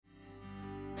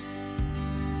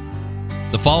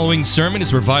The following sermon is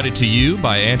provided to you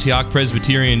by Antioch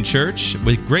Presbyterian Church,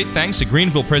 with great thanks to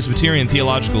Greenville Presbyterian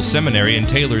Theological Seminary in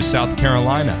Taylor, South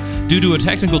Carolina. Due to a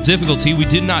technical difficulty, we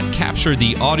did not capture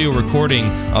the audio recording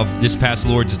of this past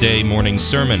Lord's Day morning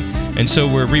sermon, and so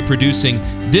we're reproducing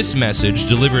this message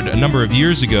delivered a number of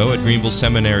years ago at Greenville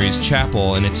Seminary's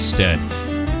chapel in its stead.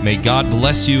 May God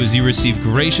bless you as you receive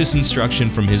gracious instruction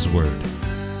from His Word.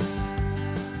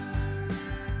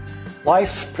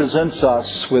 Life presents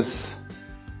us with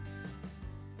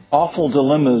awful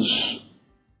dilemmas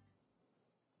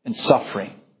and suffering.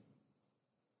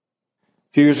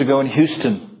 A few years ago in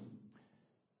Houston,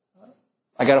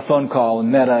 I got a phone call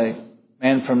and met a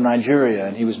man from Nigeria,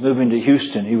 and he was moving to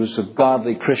Houston. He was a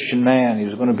godly Christian man. He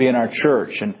was going to be in our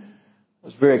church, and I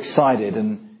was very excited.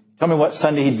 And he told me what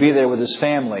Sunday he'd be there with his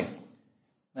family.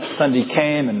 That Sunday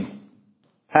came and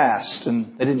passed,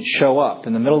 and they didn't show up.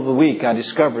 In the middle of the week, I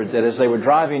discovered that as they were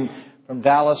driving from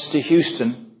Dallas to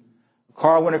Houston, the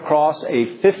car went across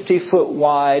a 50-foot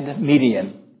wide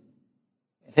median,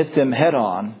 hit them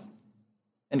head-on,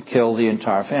 and killed the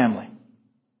entire family.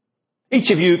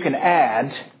 Each of you can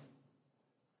add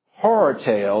horror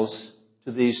tales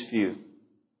to these few.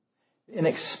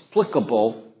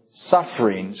 Inexplicable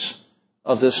sufferings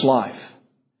of this life.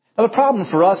 Now, the problem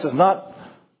for us is not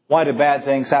why do bad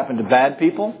things happen to bad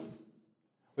people.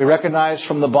 We recognize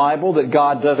from the Bible that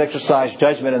God does exercise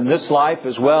judgment in this life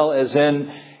as well as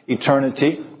in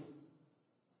eternity.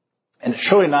 And it's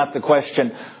surely not the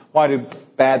question, why do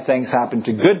bad things happen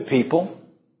to good people?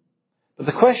 But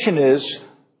the question is,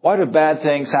 why do bad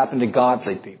things happen to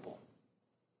godly people?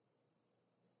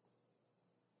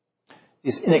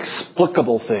 These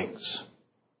inexplicable things.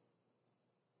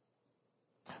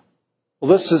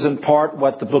 Well, this is in part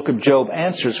what the book of Job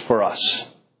answers for us,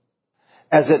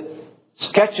 as it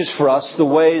sketches for us the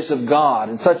ways of God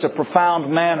in such a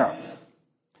profound manner.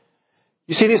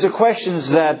 You see, these are questions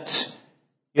that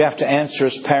you have to answer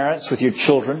as parents with your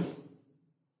children,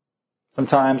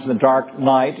 sometimes in the dark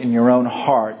night in your own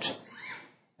heart.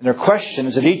 And they're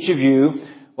questions that each of you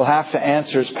will have to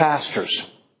answer as pastors.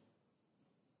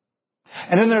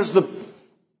 And then there's the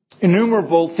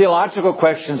innumerable theological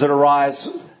questions that arise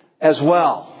as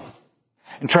well,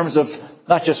 in terms of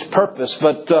not just purpose,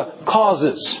 but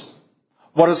causes.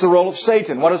 What is the role of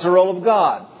Satan? What is the role of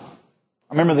God?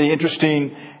 I remember the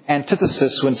interesting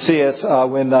antithesis when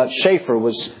Schaeffer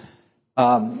was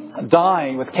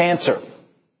dying with cancer.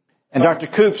 And Dr.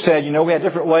 Koop said, we had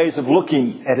different ways of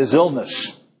looking at his illness.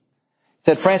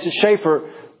 He said Francis Schaeffer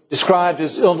described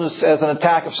his illness as an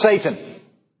attack of Satan.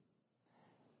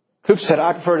 Koop said,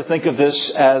 I prefer to think of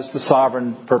this as the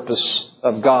sovereign purpose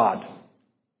of God.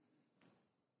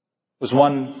 Was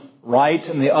one right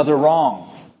and the other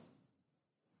wrong?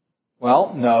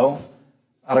 Well, no,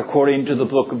 not according to the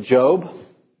book of Job.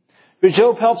 But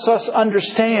Job helps us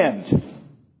understand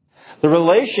the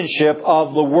relationship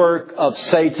of the work of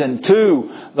Satan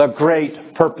to the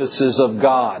great purposes of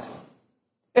God.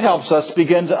 It helps us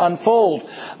begin to unfold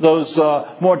those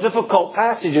more difficult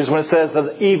passages when it says that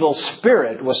the evil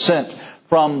spirit was sent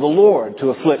from the Lord to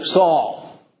afflict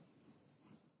Saul,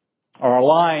 or a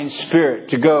lying spirit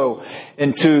to go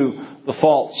into the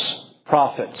false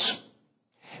prophets.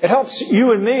 It helps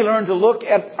you and me learn to look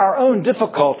at our own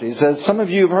difficulties. As some of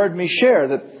you have heard me share,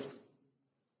 that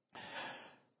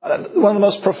one of the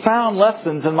most profound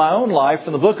lessons in my own life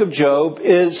in the book of Job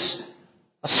is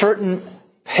a certain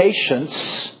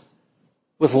patience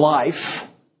with life,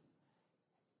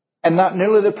 and not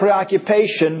nearly the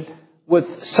preoccupation with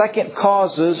second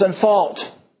causes and fault.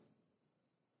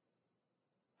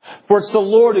 For it's the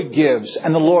Lord who gives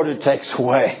and the Lord who takes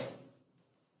away.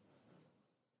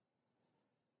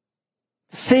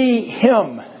 See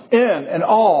Him in and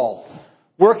all,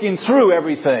 working through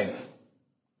everything.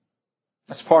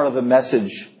 That's part of the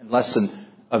message and lesson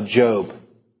of Job.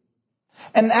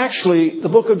 And actually, the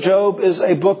book of Job is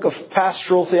a book of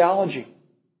pastoral theology.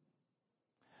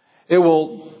 It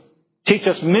will teach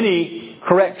us many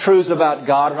correct truths about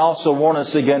God and also warn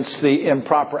us against the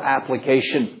improper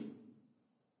application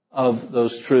of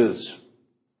those truths.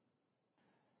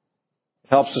 It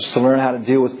helps us to learn how to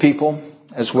deal with people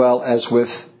as well as with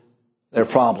their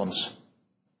problems.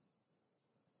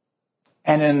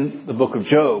 And in the book of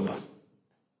Job,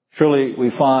 surely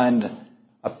we find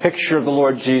a picture of the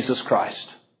Lord Jesus Christ.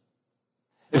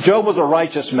 If Job was a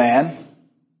righteous man,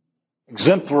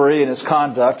 exemplary in his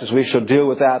conduct, as we shall deal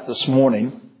with that this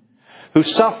morning, who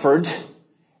suffered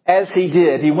as he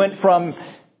did, he went from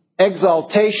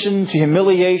exaltation to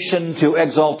humiliation to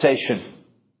exaltation.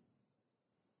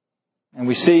 And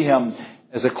we see him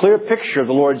as a clear picture of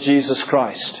the Lord Jesus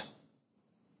Christ,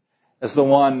 as the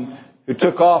one who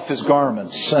took off his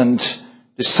garments and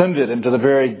descended into the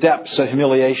very depths of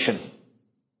humiliation,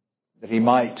 that He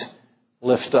might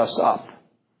lift us up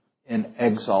in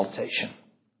exaltation.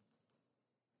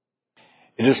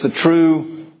 It is the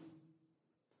true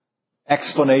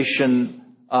explanation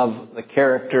of the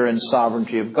character and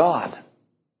sovereignty of God.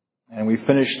 And we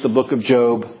finished the book of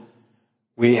Job.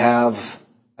 We have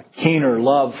a keener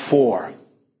love for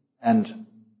and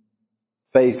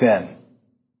faith in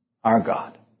our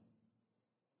God.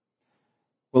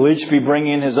 We'll each be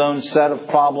bringing his own set of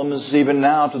problems even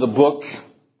now to the book,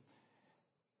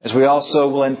 as we also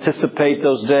will anticipate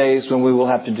those days when we will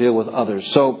have to deal with others.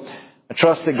 So I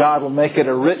trust that God will make it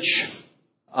a rich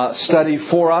study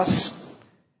for us,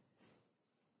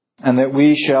 and that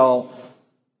we shall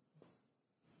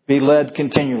be led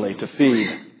continually to feed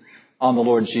on the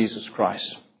Lord Jesus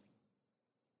Christ.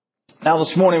 Now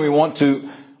this morning we want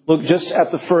to look just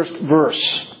at the first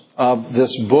verse of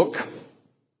this book,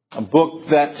 a book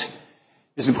that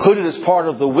is included as part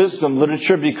of the wisdom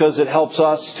literature because it helps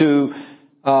us to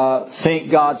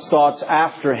think God's thoughts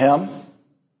after Him.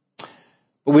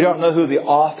 But we don't know who the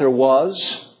author was.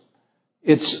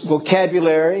 Its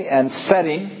vocabulary and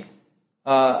setting,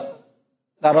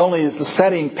 not only is the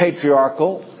setting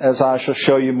patriarchal, as I shall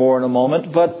show you more in a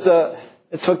moment, but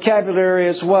its vocabulary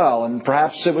as well. And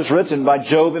perhaps it was written by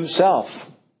Job himself,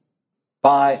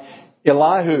 by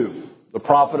Elihu, the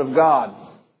prophet of God,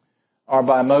 or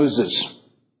by Moses.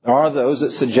 There are those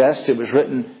that suggest it was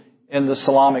written in the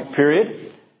Psalmic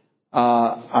period.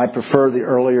 I prefer the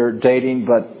earlier dating,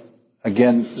 but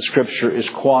again, the Scripture is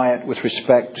quiet with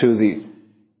respect to the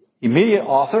immediate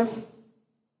author,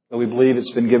 but we believe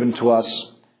it's been given to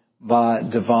us by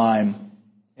divine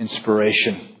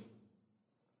inspiration.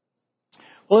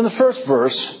 Well, in the first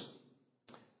verse,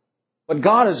 what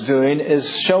God is doing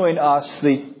is showing us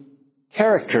the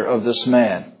character of this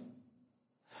man,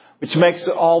 which makes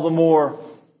it all the more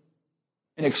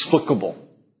inexplicable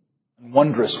and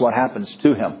wondrous what happens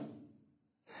to him.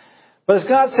 But as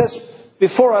God says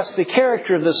before us the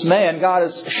character of this man, God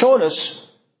has shown us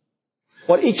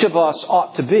what each of us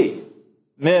ought to be,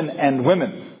 men and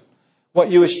women. What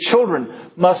you as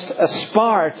children must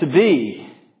aspire to be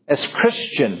as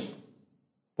Christian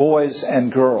boys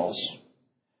and girls.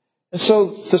 And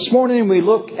so this morning we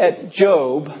look at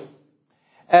Job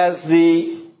as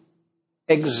the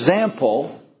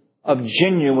example of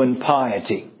genuine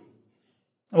piety.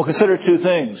 We'll consider two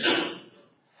things.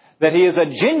 That he is a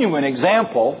genuine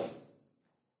example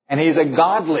and he is a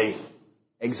godly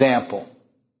example.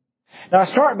 Now I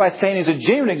start by saying he's a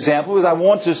genuine example because I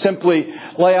want to simply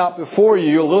lay out before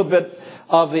you a little bit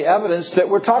of the evidence that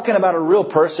we're talking about a real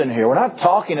person here. We're not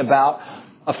talking about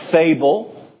a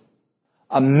fable,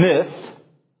 a myth,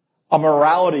 a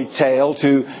morality tale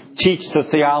to teach the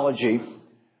theology.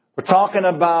 We're talking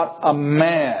about a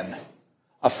man,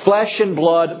 a flesh and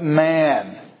blood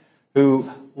man who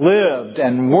lived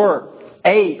and worked,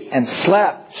 ate and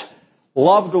slept,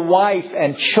 loved a wife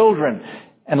and children,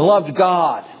 and loved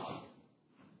God.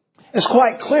 It's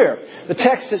quite clear. The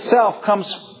text itself comes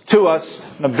to us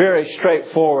in a very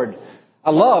straightforward.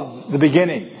 I love the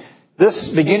beginning. This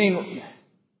beginning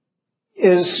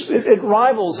it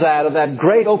rivals that of that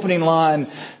great opening line,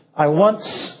 I once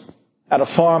had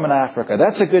a farm in Africa.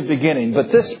 That's a good beginning. But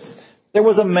there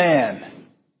was a man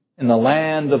in the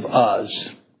land of Uz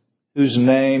whose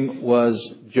name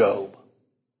was Job.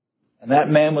 And that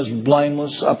man was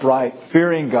blameless, upright,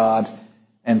 fearing God,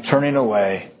 and turning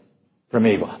away from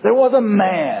evil. There was a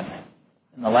man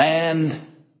in the land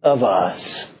of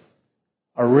Uz.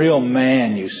 A real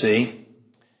man, you see.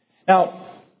 Now,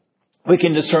 we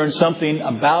can discern something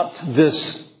about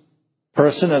this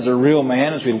person as a real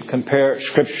man as we compare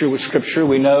Scripture with Scripture.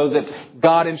 We know that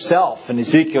God Himself in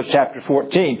Ezekiel chapter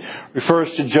 14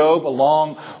 refers to Job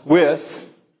along with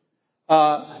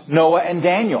Noah and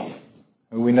Daniel,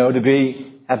 who we know to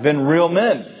have been real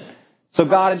men. So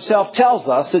God Himself tells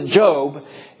us that Job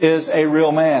is a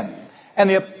real man. And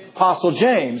the Apostle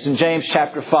James, in James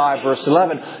chapter 5, verse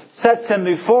 11, sets him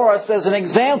before us as an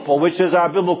example, which is our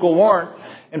biblical warrant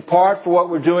in part for what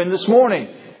we're doing this morning.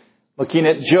 Looking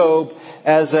at Job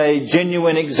as a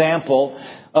genuine example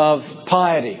of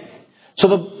piety. So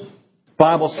the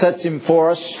Bible sets him for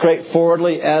us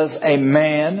straightforwardly as a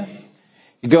man.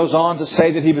 He goes on to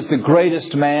say that he was the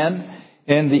greatest man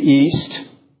in the East.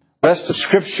 The rest of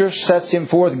Scripture sets him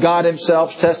forth, God Himself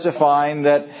testifying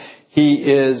that he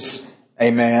is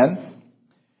a man.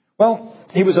 Well,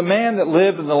 he was a man that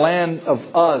lived in the land of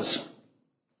Uz.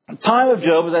 The time of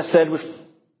Job, as I said, was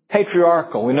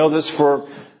patriarchal. We know this for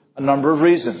a number of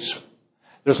reasons.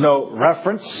 There's no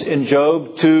reference in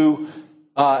Job to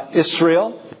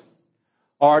Israel.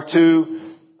 or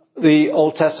to the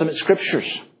Old Testament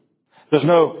Scriptures. There's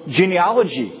no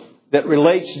genealogy that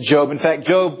relates Job. In fact,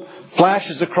 Job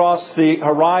flashes across the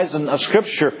horizon of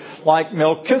Scripture like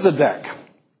Melchizedek.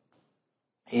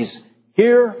 He's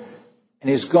here and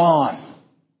he's gone.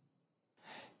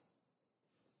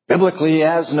 Biblically, he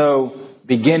has no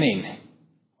beginning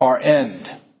or end.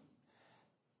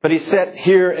 But he's set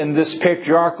here in this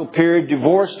patriarchal period,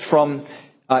 divorced from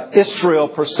Israel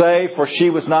per se, for she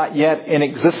was not yet in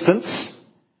existence.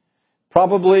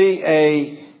 Probably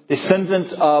a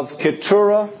descendant of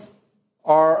Keturah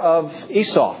or of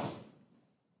Esau.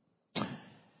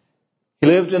 He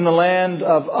lived in the land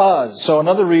of Uz. So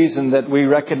another reason that we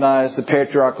recognize the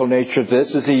patriarchal nature of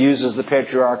this is he uses the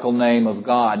patriarchal name of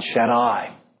God,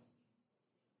 Shaddai.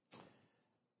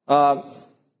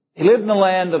 He lived in the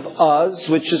land of Uz,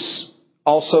 which is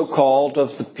also called of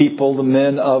the people, the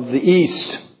men of the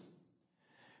East.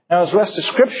 Now, as the rest of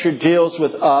Scripture deals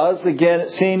with Uz, again, it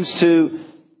seems to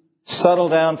settle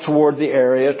down toward the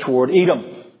area, toward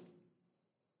Edom.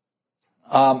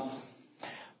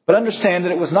 But understand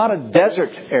that it was not a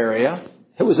desert area.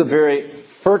 It was a very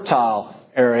fertile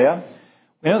area.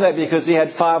 We know that because he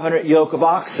had 500 yoke of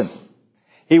oxen.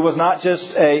 He was not just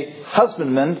a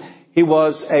husbandman, he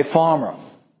was a farmer,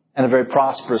 and a very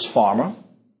prosperous farmer.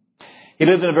 He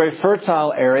lived in a very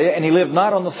fertile area, and he lived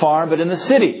not on the farm, but in the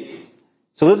city.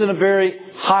 So he lived in a very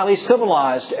highly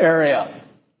civilized area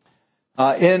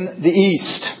in the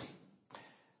east.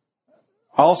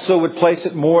 I also would place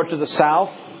it more to the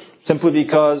south, simply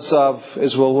because of,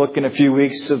 as we'll look in a few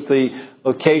weeks, of the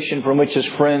location from which his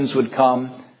friends would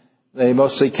come. They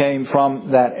mostly came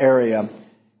from that area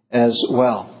as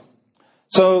well.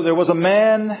 So there was a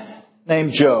man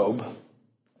named Job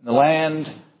in the land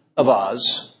of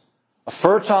Uz, a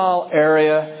fertile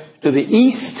area to the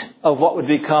east of what would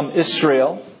become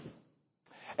Israel,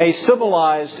 a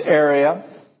civilized area,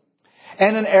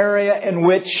 and an area in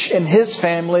which, in his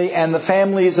family and the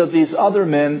families of these other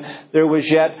men, there was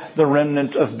yet the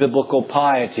remnant of biblical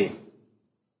piety.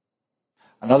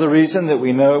 Another reason that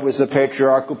we know it was a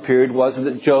patriarchal period was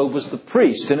that Job was the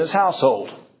priest in his household,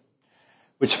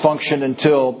 which functioned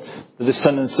until the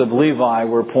descendants of Levi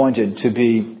were appointed to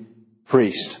be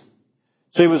priests.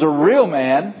 So he was a real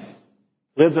man,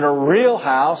 lived in a real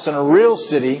house, in a real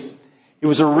city. He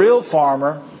was a real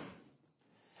farmer,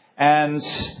 and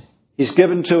he's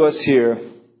given to us here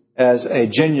as a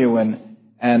genuine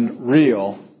and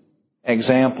real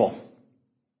example.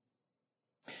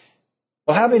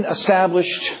 Well, having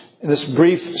established in this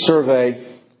brief survey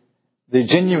the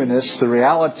genuineness, the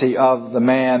reality of the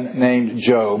man named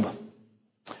Job,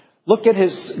 look at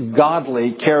his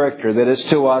godly character that is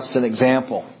to us an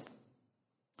example.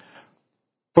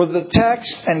 For the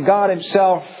text, and God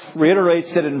himself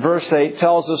reiterates it in verse 8,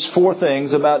 tells us four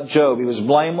things about Job. He was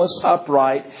blameless,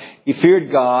 upright, he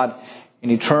feared God,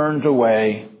 and he turned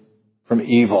away from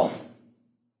evil.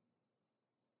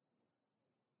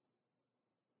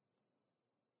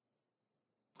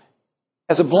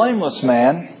 As a blameless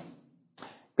man,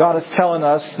 God is telling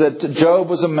us that Job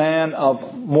was a man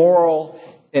of moral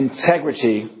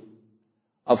integrity,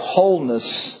 of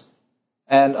wholeness,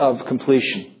 and of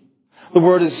completion. The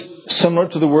word is similar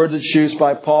to the word that's used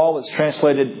by Paul. It's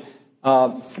translated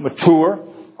mature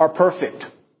or perfect.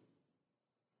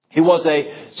 He was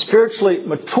a spiritually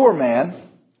mature man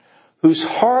whose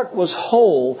heart was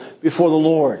whole before the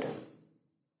Lord.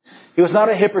 He was not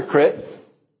a hypocrite.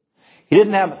 He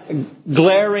didn't have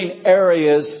glaring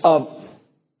areas of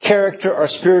character or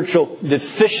spiritual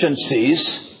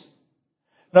deficiencies.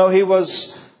 No, he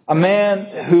was a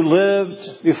man who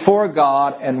lived before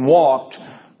God and walked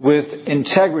with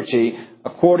integrity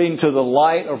according to the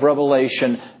light of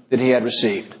revelation that he had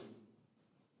received.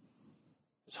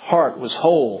 His heart was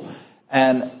whole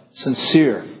and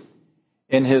sincere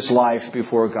in his life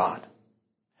before God.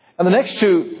 And the next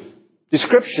two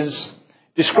descriptions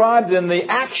describe then the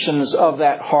actions of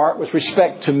that heart with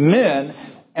respect to men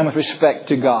and with respect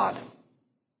to God.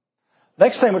 The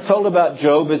next thing we're told about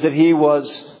Job is that he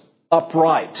was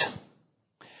upright.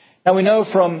 Now we know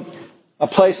from a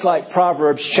place like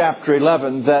Proverbs chapter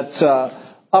 11 that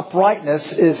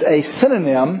uprightness is a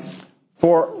synonym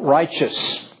for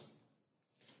righteous.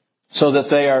 So that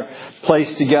they are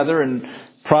placed together in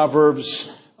Proverbs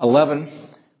 11,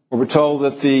 where we're told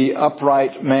that the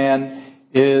upright man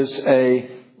is a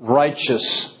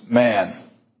righteous man.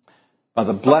 By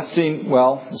the blessing,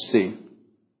 well, let's see.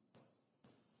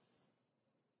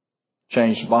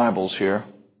 Change Bibles here.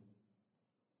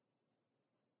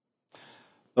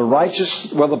 The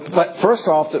righteous, first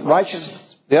off,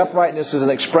 the uprightness is an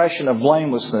expression of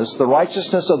blamelessness. The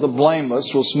righteousness of the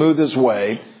blameless will smooth his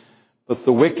way, but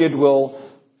the wicked will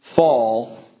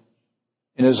fall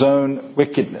in his own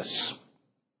wickedness.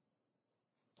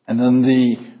 And then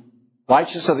the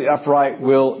righteousness of the upright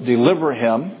will deliver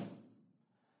him,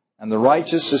 and the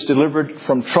righteous is delivered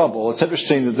from trouble. It's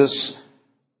interesting that this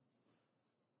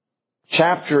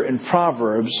chapter in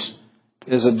Proverbs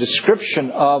is a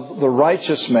description of the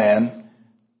righteous man,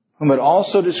 whom it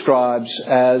also describes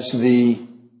as the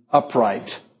upright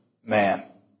man.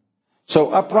 So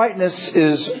uprightness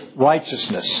is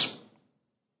righteousness.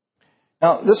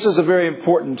 Now, this is a very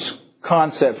important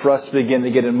concept for us to begin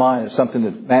to get in mind. It's something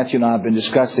that Matthew and I have been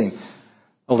discussing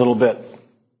a little bit.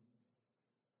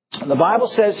 The Bible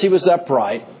says he was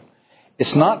upright.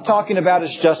 It's not talking about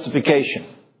his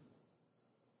justification.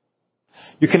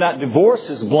 You cannot divorce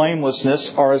his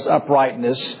blamelessness or his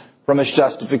uprightness from his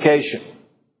justification.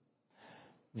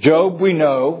 Job, we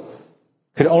know,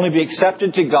 could only be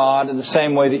accepted to God in the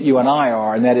same way that you and I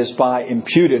are, and that is by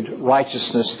imputed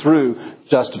righteousness through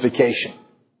justification.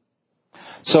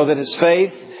 So that his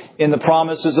faith in the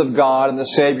promises of God and the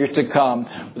Savior to come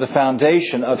were the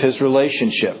foundation of his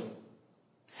relationship.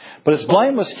 But his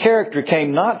blameless character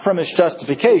came not from his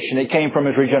justification, it came from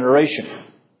his regeneration.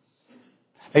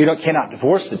 Now, you cannot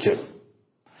divorce the two.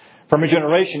 From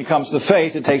regeneration comes the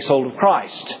faith that takes hold of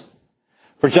Christ.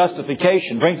 For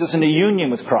justification brings us into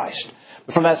union with Christ.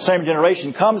 But from that same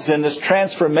regeneration comes then this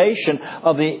transformation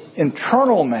of the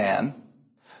internal man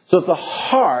so that the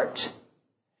heart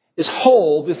is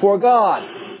whole before God.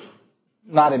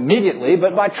 Not immediately,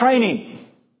 but by training.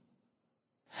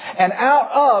 And out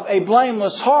of a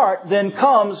blameless heart then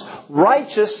comes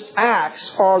righteous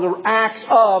acts, or the acts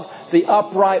of the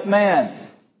upright man.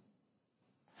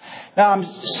 Now, I'm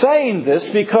saying this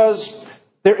because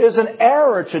there is an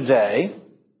error today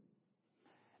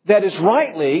that is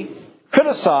rightly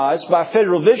criticized by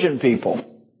Federal Vision people.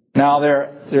 Now,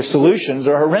 their solutions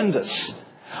are horrendous.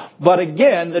 But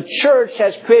again, the church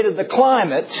has created the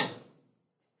climate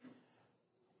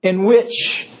in which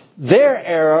their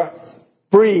error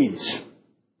breeds.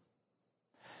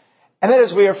 And that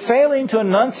is, we are failing to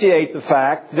enunciate the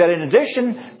fact that in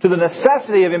addition to the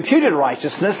necessity of imputed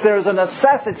righteousness, there is a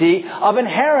necessity of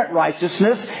inherent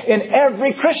righteousness in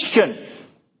every Christian.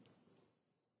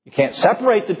 You can't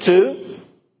separate the two.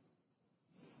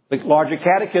 The larger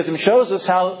catechism shows us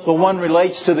how the one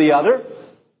relates to the other.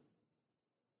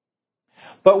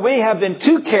 But we have been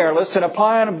too careless in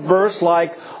applying a verse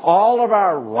like, all of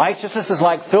our righteousness is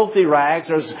like filthy rags.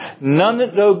 There's none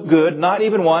that do good, not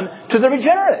even one, to the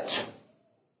regenerate.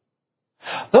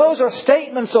 Those are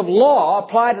statements of law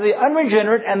applied to the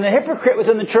unregenerate and the hypocrite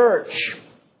within the church,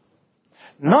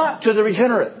 not to the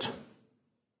regenerate.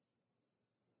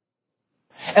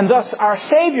 And thus our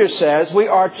Savior says we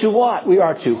are to what? We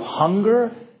are to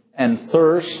hunger and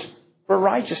thirst for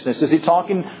righteousness. Is he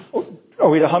talking, are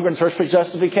we to hunger and thirst for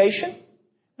justification?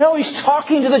 No, he's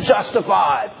talking to the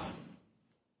justified.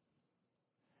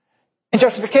 And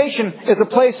justification is a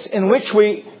place in which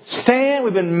we stand.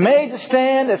 We've been made to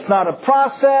stand. It's not a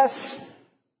process.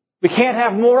 We can't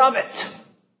have more of it.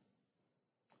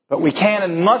 But we can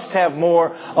and must have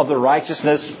more of the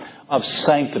righteousness of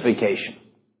sanctification.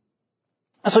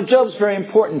 And so Job's very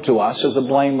important to us as a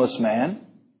blameless man.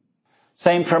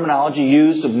 Same terminology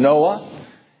used of Noah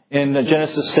in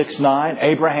Genesis 6:9,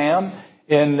 Abraham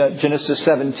in Genesis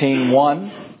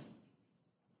 17:1.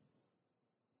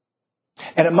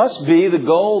 And it must be the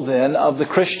goal then of the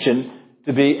Christian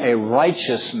to be a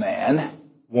righteous man,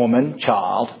 woman,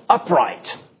 child, upright.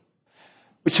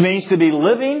 Which means to be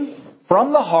living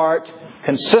from the heart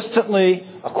consistently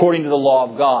according to the law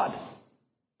of God.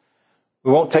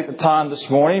 We won't take the time this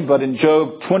morning, but in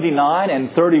Job 29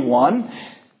 and 31,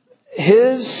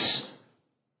 his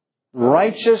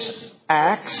righteous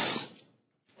acts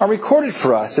are recorded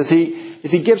for us as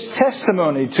he gives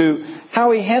testimony to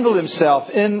how he handled himself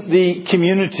in the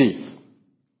community.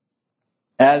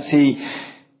 As he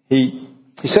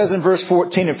says in verse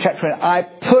 14 of chapter 20, I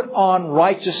put on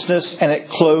righteousness and it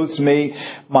clothes me.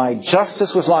 My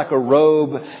justice was like a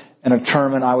robe and a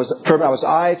turban. I was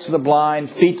eyes to the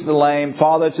blind, feet to the lame,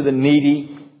 father to the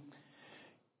needy.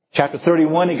 Chapter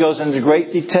 31, he goes into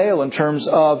great detail in terms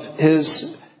of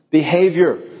his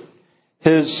behavior,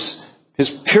 his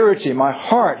purity.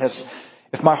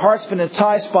 If my heart's been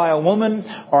enticed by a woman,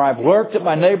 or I've lurked at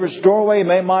my neighbor's doorway,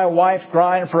 may my wife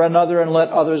grind for another and let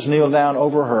others kneel down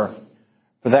over her.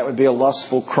 For that would be a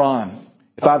lustful crime.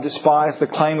 If I've despised the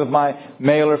claim of my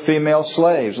male or female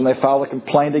slaves, and they file a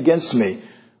complaint against me,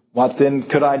 what then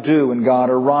could I do when God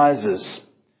arises?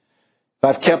 If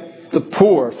I've kept the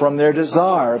poor from their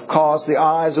desire, have caused the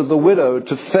eyes of the widow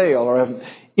to fail, or have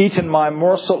eaten my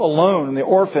morsel alone, and the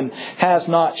orphan has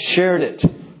not shared it.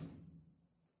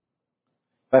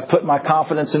 If I've put my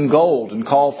confidence in gold and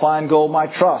called fine gold my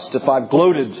trust, if I've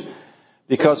gloated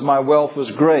because my wealth was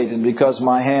great and because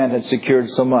my hand had secured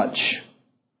so much,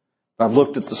 if I've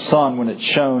looked at the sun when it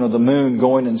shone, or the moon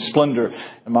going in splendor,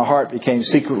 and my heart became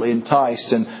secretly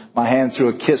enticed, and my hand threw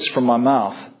a kiss from my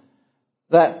mouth,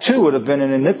 that too would have been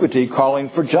an iniquity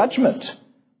calling for judgment,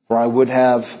 for I would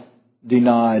have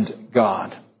denied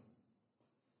God.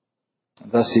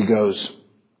 Thus he goes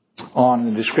on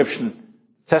in the description,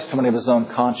 testimony of his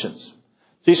own conscience.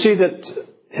 So you see that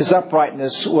his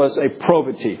uprightness was a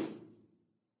probity,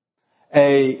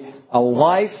 a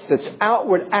life that's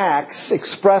outward acts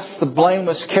express the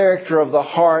blameless character of the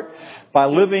heart by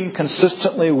living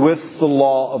consistently with the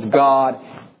law of God,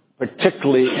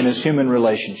 particularly in his human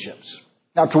relationships.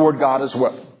 Now, toward God as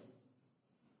well.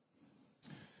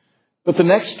 But the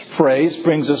next phrase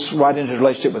brings us right into his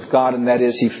relationship with God, and that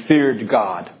is he feared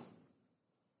God.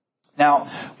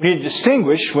 Now, we need to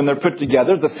distinguish when they're put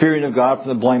together, the fearing of God from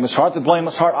the blameless heart. The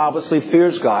blameless heart obviously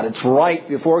fears God. It's right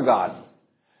before God.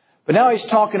 But now he's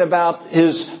talking about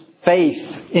his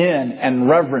faith in and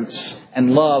reverence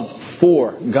and love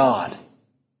for God.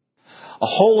 A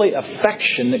holy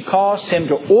affection that caused him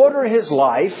to order his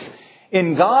life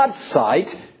in God's sight,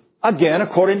 again,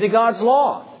 according to God's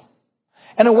law.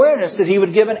 An awareness that he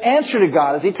would give an answer to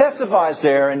God, as he testifies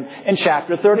there in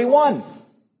chapter 31.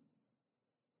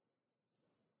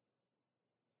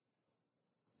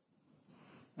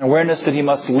 An awareness that he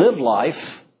must live life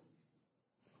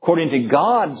according to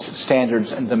God's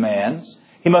standards and demands.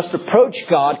 He must approach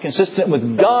God consistent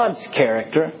with God's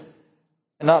character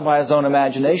and not by his own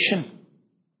imagination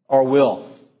or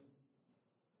will.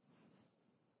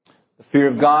 The fear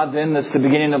of God, then, that's the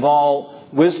beginning of all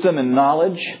wisdom and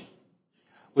knowledge,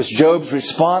 was Job's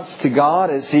response to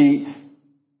God as he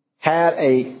had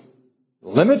a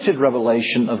limited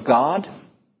revelation of God,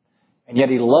 and yet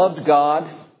he loved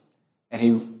God, and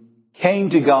he came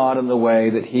to God in the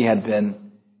way that he had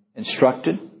been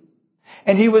instructed.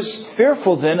 And he was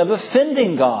fearful then of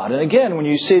offending God. And again, when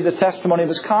you see the testimony of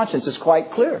his conscience, it's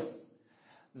quite clear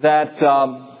that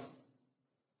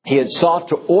he had sought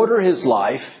to order his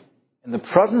life in the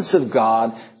presence of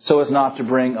God so as not to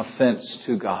bring offense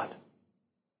to God.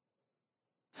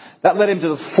 That led him to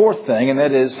the fourth thing, and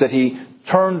that is that he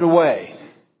turned away,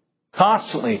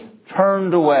 constantly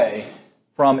turned away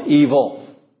from evil.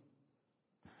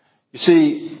 You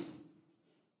see,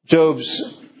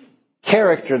 Job's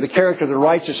character, the character of the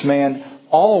righteous man,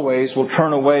 always will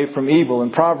turn away from evil.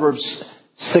 In Proverbs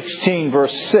 16,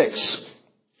 verse 6,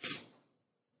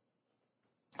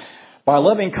 by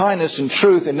loving kindness and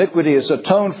truth, iniquity is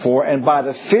atoned for, and by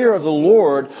the fear of the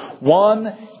Lord,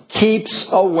 one keeps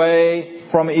away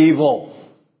from evil.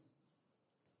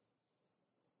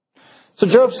 So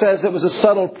Job says it was a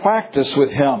settled practice with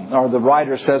him, or the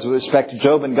writer says with respect to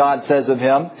Job, and God says of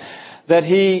him, that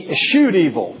he eschewed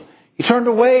evil. He turned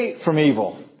away from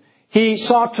evil. He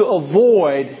sought to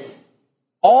avoid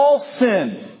all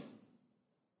sin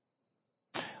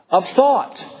of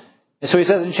thought. And so he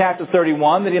says in chapter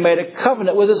 31 that he made a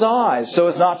covenant with his eyes so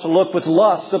as not to look with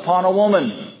lust upon a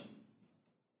woman.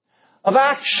 Of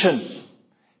action.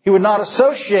 He would not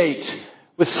associate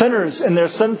with sinners in their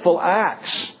sinful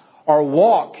acts or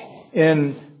walk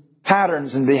in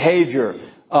patterns and behavior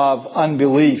of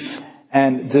unbelief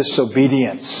and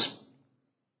disobedience.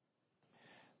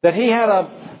 That he had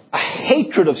a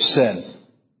hatred of sin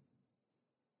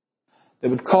that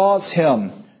would cause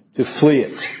him to flee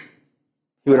it.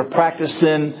 He would have practiced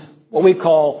then what we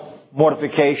call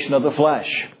mortification of the flesh.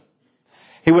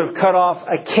 He would have cut off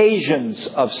occasions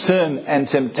of sin and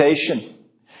temptation.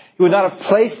 He would not have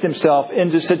placed himself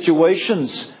into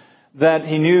situations that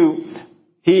he knew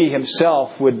he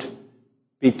himself would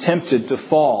be tempted to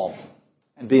fall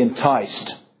and be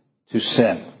enticed to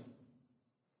sin.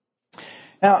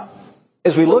 Now,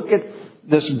 as we look at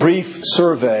this brief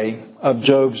survey of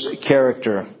Job's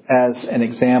character as an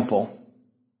example,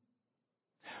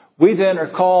 we then are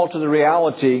called to the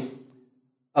reality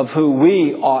of who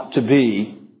we ought to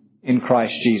be in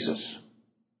Christ Jesus.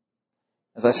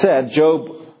 As I said, Job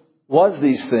was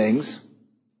these things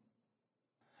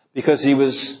because he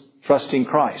was trusting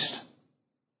Christ.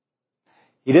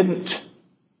 He didn't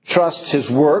trust his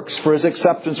works for his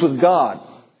acceptance with God.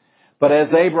 But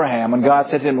as Abraham, when God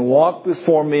said to him, walk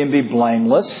before me and be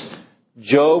blameless,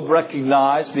 Job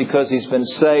recognized, because he's been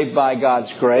saved by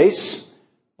God's grace,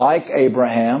 like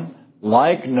Abraham,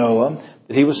 like Noah,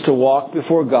 that he was to walk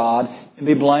before God and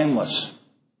be blameless.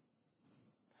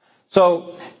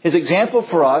 So, his example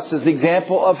for us is the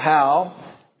example of how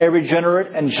a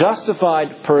regenerate and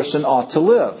justified person ought to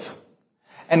live.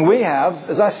 And we have,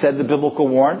 as I said, the biblical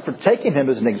warrant for taking him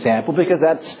as an example, because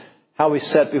that's how he's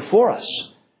set before us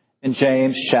in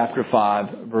James chapter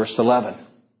 5, verse 11.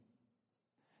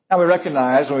 Now we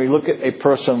recognize when we look at a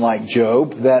person like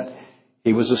Job that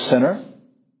he was a sinner.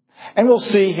 And we'll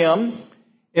see him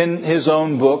in his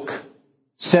own book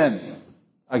sin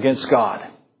against God,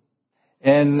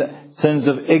 in sins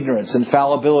of ignorance and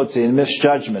fallibility and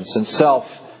misjudgments and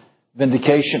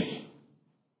self-vindication.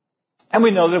 And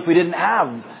we know that if we didn't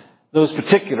have those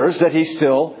particulars, that he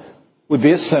still would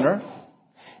be a sinner.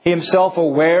 He himself,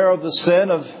 aware of the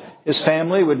sin of his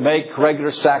family, would make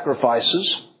regular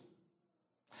sacrifices.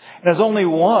 And there's only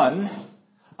one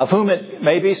of whom it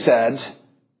may be said,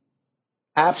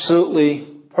 absolutely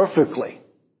perfectly,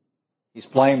 he's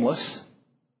blameless,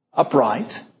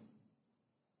 upright,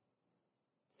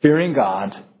 fearing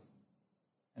God,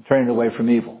 and turning away from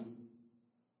evil.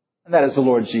 And that is the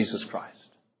Lord Jesus Christ.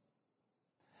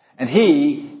 And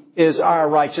He is our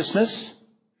righteousness,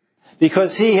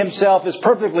 because He Himself is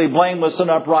perfectly blameless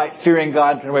and upright, fearing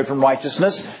God, turning away from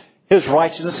righteousness. His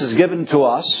righteousness is given to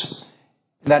us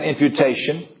in that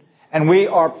imputation. And we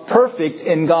are perfect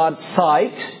in God's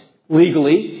sight,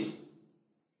 legally,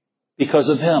 because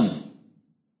of Him.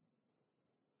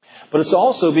 But it's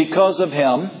also because of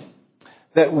Him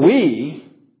that we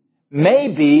may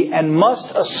be and must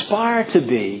aspire to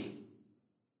be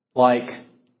like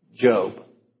Job.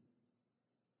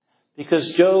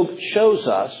 Because Job shows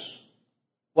us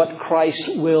what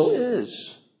Christ's will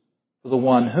is for the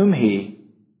one whom He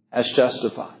has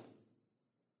justified.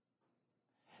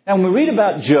 Now, when we read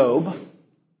about Job, an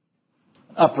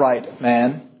upright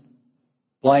man,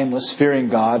 blameless, fearing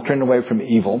God, turning away from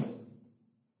evil,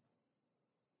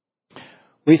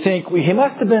 we think he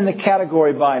must have been in a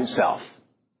category by himself.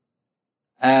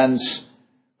 And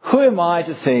who am I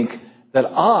to think that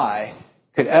I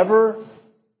could ever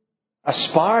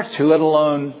aspire to, let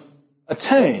alone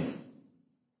attain,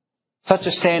 such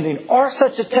a standing or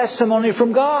such a testimony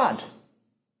from God?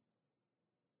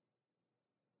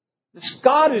 It's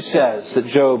God who says that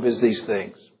Job is these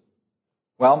things.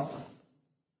 Well,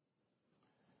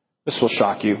 this will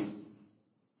shock you.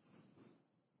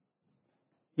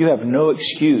 You have no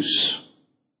excuse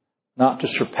not to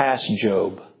surpass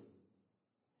Job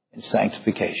in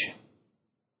sanctification.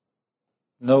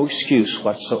 No excuse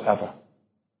whatsoever.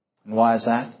 And why is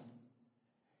that?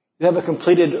 You have a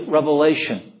completed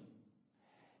revelation.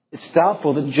 It's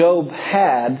doubtful that Job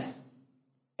had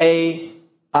an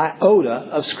iota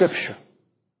of Scripture.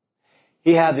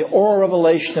 He had the oral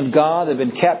revelation of God that had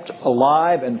been kept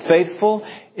alive and faithful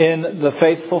in the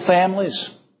faithful families.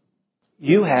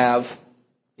 You have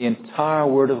the entire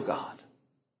Word of God,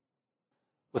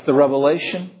 with the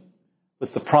revelation,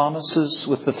 with the promises,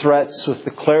 with the threats, with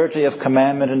the clarity of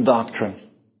commandment and doctrine.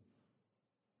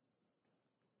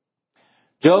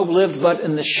 Job lived but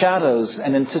in the shadows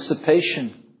and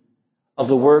anticipation of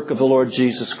the work of the Lord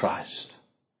Jesus Christ.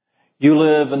 You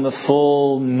live in the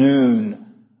full noon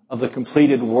of the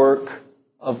completed work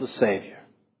of the Savior.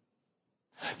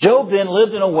 Job then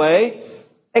lived in a way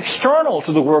external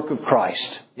to the work of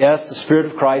Christ. Yes, the Spirit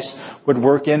of Christ would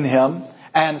work in him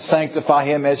and sanctify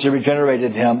him as He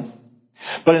regenerated him.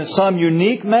 But in some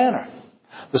unique manner,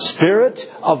 the Spirit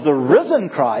of the risen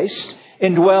Christ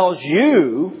indwells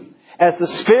you as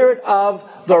the Spirit of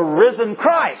the risen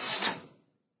Christ.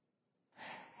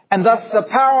 And thus the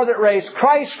power that raised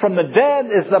Christ from the dead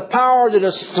is the power that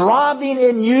is throbbing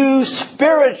in you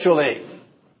spiritually.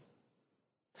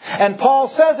 And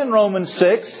Paul says in Romans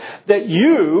 6 that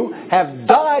you have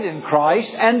died in Christ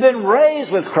and been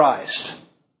raised with Christ.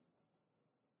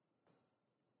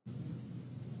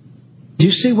 Do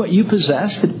you see what you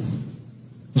possess that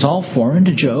was all foreign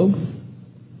to Job?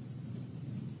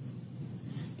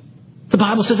 The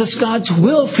Bible says it's God's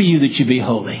will for you that you be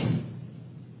holy.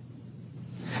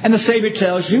 And the Savior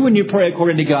tells you when you pray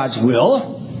according to God's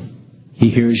will, He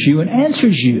hears you and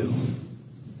answers you.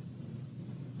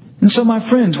 And so, my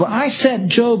friends, when I set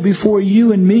Job before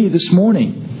you and me this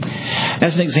morning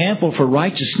as an example for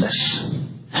righteousness,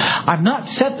 I've not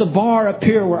set the bar up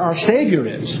here where our Savior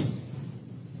is,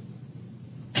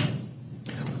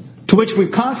 to which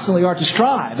we constantly are to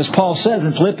strive, as Paul says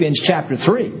in Philippians chapter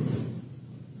 3.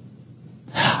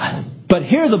 But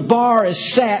here the bar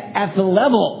is set at the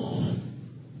level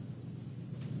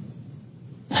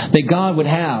that God would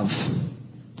have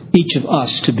each of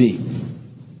us to be.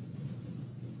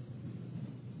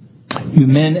 You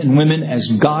men and women,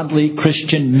 as godly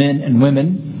Christian men and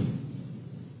women,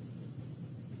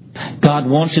 God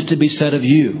wants it to be said of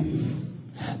you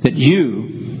that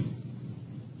you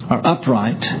are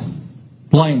upright,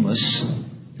 blameless,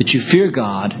 that you fear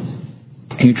God,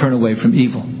 and you turn away from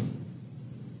evil.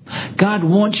 God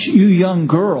wants you young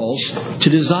girls to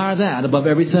desire that above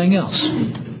everything else.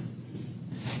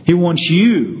 He wants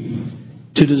you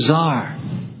to desire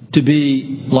to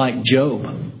be like Job,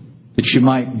 that you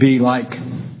might be like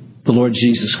the Lord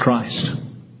Jesus Christ.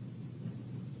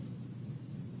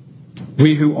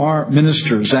 We who are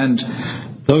ministers,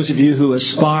 and those of you who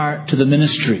aspire to the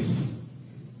ministry,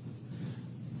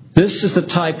 this is the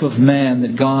type of man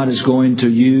that God is going to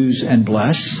use and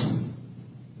bless.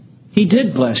 He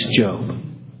did bless Job.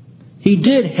 He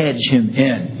did hedge him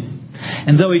in.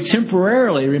 And though He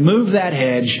temporarily removed that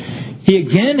hedge, He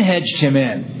again hedged him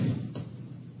in.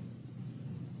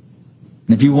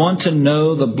 And if you want to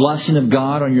know the blessing of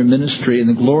God on your ministry and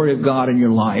the glory of God in your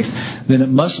life, then it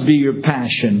must be your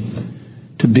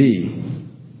passion to be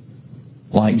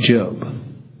like Job.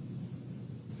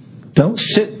 Don't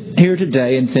sit here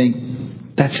today and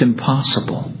think, that's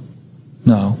impossible.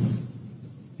 No.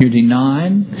 You're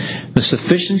denying the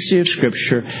sufficiency of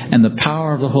Scripture and the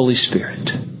power of the Holy Spirit.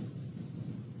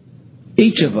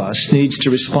 Each of us needs to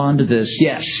respond to this.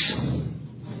 Yes,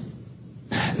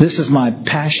 this is my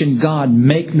passion. God,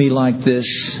 make me like this,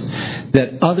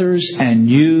 that others and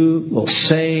you will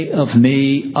say of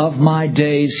me, of my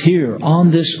days here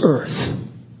on this earth,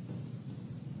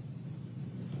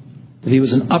 that he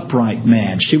was an upright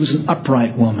man. She was an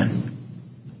upright woman.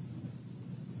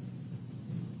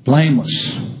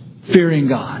 Blameless, fearing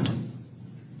God,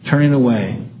 turning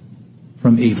away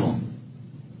from evil.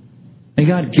 May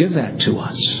God give that to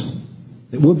us.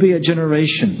 It will be a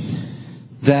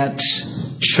generation that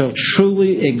shall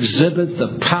truly exhibit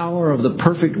the power of the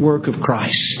perfect work of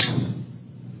Christ.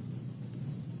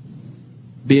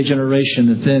 Be a generation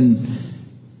that then,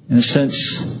 in a sense,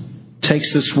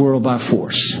 takes this world by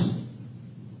force.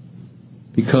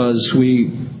 Because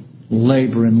we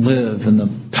labor and live in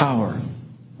the power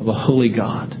of a holy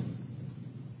God,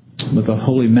 with a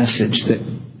holy message that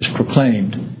is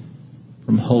proclaimed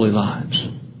from holy lives.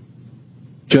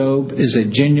 Job is a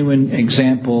genuine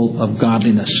example of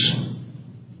godliness.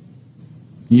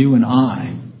 You and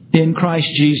I, in Christ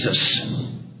Jesus,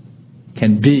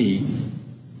 can be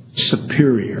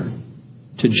superior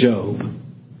to Job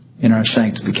in our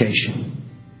sanctification.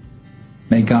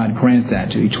 May God grant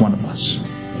that to each one of us.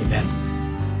 Amen.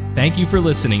 Thank you for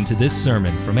listening to this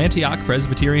sermon from Antioch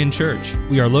Presbyterian Church.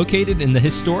 We are located in the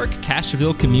historic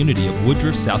Cashville community of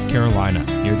Woodruff, South Carolina,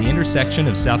 near the intersection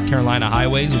of South Carolina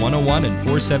Highways 101 and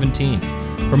 417.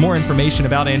 For more information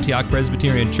about Antioch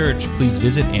Presbyterian Church, please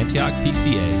visit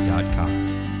antiochpca.com.